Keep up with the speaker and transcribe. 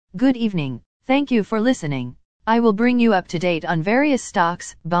Good evening. Thank you for listening. I will bring you up to date on various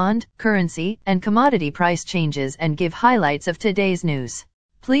stocks, bond, currency, and commodity price changes and give highlights of today's news.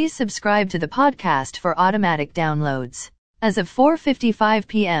 Please subscribe to the podcast for automatic downloads. As of 4:55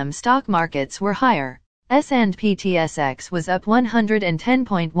 p.m. stock markets were higher. S&P TSX was up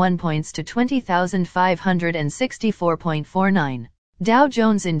 110.1 points to 20,564.49. Dow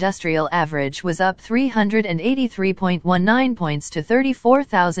Jones Industrial Average was up 383.19 points to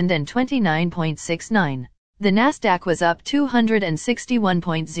 34,029.69. The Nasdaq was up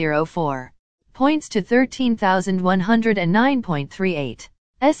 261.04 points to 13,109.38.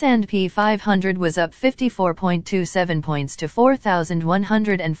 S&P 500 was up 54.27 points to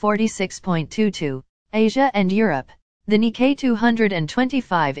 4,146.22. Asia and Europe. The Nikkei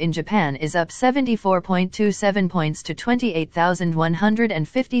 225 in Japan is up 74.27 points to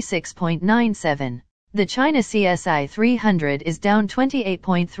 28,156.97. The China CSI 300 is down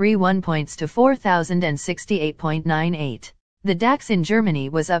 28.31 points to 4,068.98. The DAX in Germany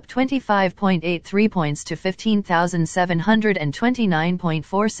was up 25.83 points to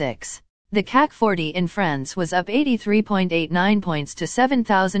 15,729.46. The CAC 40 in France was up 83.89 points to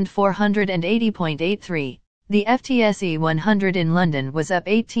 7,480.83. The FTSE 100 in London was up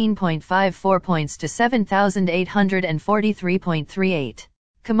 18.54 points to 7,843.38.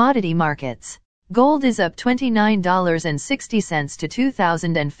 Commodity markets. Gold is up $29.60 to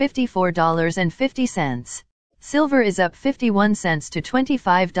 $2,054.50. Silver is up 51 cents to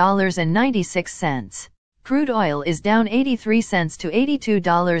 $25.96. Crude oil is down 83 cents to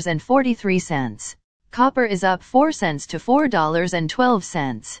 $82.43. Copper is up 4 cents to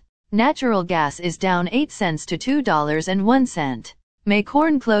 $4.12. Natural gas is down 8 cents to $2.01. May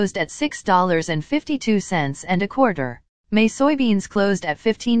corn closed at $6.52 and a quarter. May soybeans closed at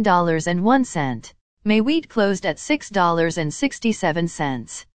 $15.01. May wheat closed at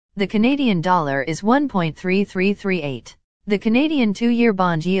 $6.67. The Canadian dollar is 1.3338. The Canadian 2-year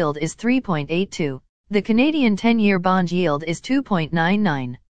bond yield is 3.82. The Canadian 10-year bond yield is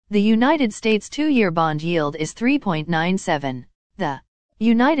 2.99. The United States 2-year bond yield is 3.97. The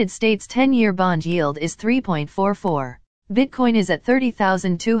United States 10-year bond yield is 3.44. Bitcoin is at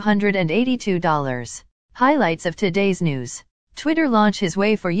 $30,282. Highlights of today's news. Twitter launches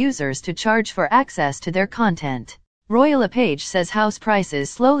way for users to charge for access to their content. Royal LePage says house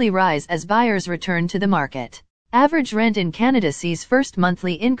prices slowly rise as buyers return to the market. Average rent in Canada sees first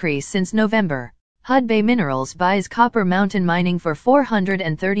monthly increase since November. Hudbay Minerals buys Copper Mountain Mining for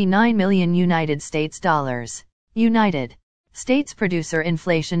 $439 million United States dollars. United States producer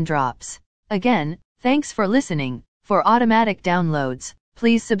inflation drops. Again, thanks for listening. For automatic downloads,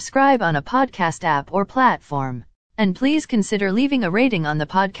 please subscribe on a podcast app or platform. And please consider leaving a rating on the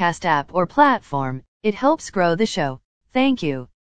podcast app or platform. It helps grow the show. Thank you.